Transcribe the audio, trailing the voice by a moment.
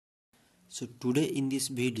So today in this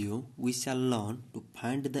video we shall learn to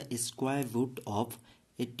find the square root of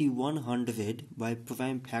 8100 by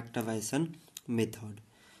prime factorization method.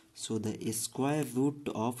 So the square root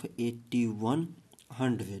of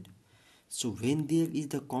 8100. So when there is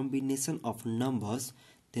the combination of numbers,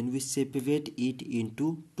 then we separate it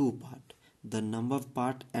into two parts, the number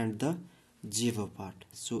part and the zero part.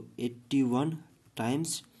 So 81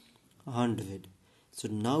 times 100. So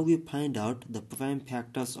now we find out the prime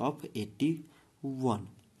factors of 81.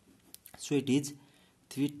 So it is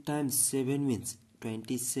 3 times 7 means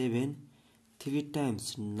 27, 3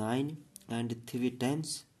 times 9 and 3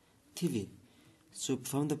 times 3. So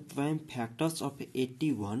from the prime factors of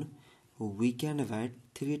 81, we can write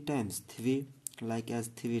 3 times 3 like as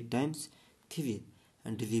 3 times 3,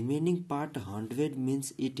 and the remaining part 100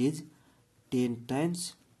 means it is 10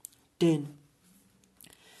 times 10.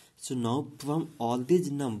 So now from all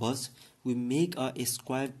these numbers we make a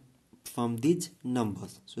square from these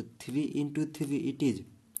numbers. So 3 into 3 it is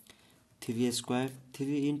 3 square,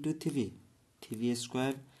 3 into 3 3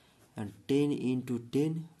 square, and 10 into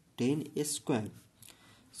 10 10 square.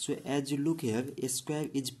 So as you look here, a square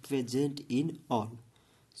is present in all.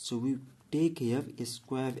 So we take here a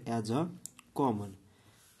square as a common.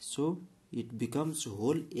 So it becomes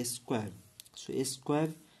whole square. So a square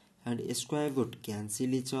and a square root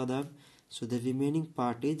cancel each other. So the remaining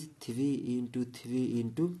part is 3 into 3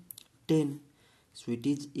 into 10. So it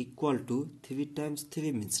is equal to 3 times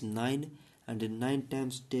 3 means 9, and 9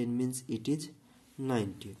 times 10 means it is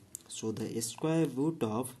 90. So the square root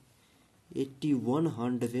of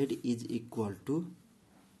 8100 is equal to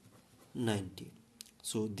 90.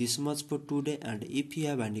 So this much for today, and if you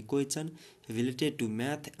have any question related to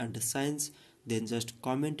math and science, then just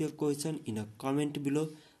comment your question in a comment below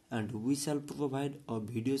and we shall provide a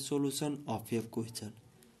video solution of your question.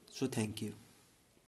 So thank you.